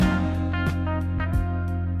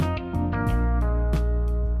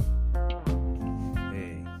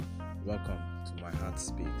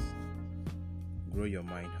Grow your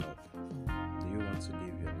mind up. Do you want to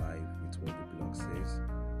live your life with what the blog says,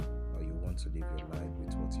 or you want to live your life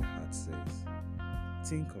with what your heart says?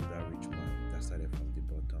 Think of that rich man that started from the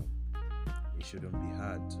bottom. It shouldn't be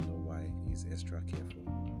hard to know why he is extra careful.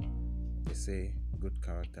 They say good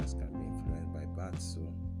characters can be influenced by bad, so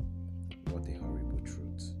what a horrible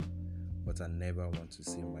truth. But I never want to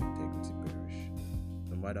see my integrity perish.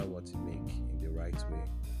 No matter what you make in the right way,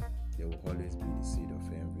 there will always be the seed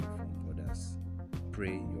of envy from others.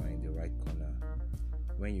 Pray you are in the right corner.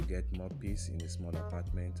 When you get more peace in a small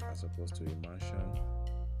apartment as opposed to a mansion,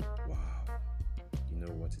 wow, you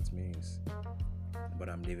know what it means. But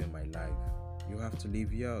I'm living my life. You have to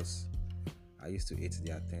live yours. I used to hate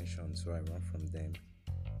their attention, so I run from them.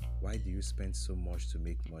 Why do you spend so much to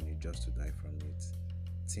make money just to die from it?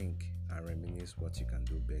 Think and reminisce what you can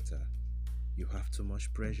do better. You have too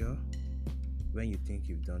much pressure? When you think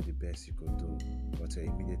you've done the best you could do, but your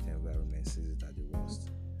immediate environment sees it at the worst.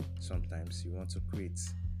 Sometimes you want to quit,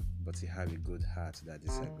 but you have a good heart that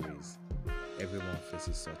disagrees. Everyone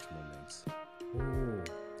faces such moments. Oh,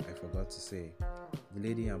 I forgot to say, the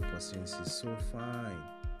lady I'm pursuing is so fine.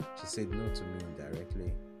 She said no to me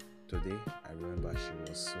indirectly. Today, I remember she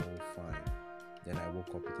was so fine. Then I woke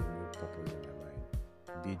up with a new purpose in my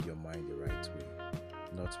mind. Build your mind the right way,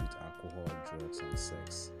 not with alcohol, drugs, and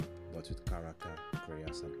sex, but with character,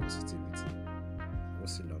 prayers, and positivity.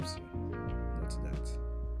 Osi loves you. Note that.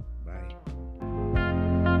 Bye.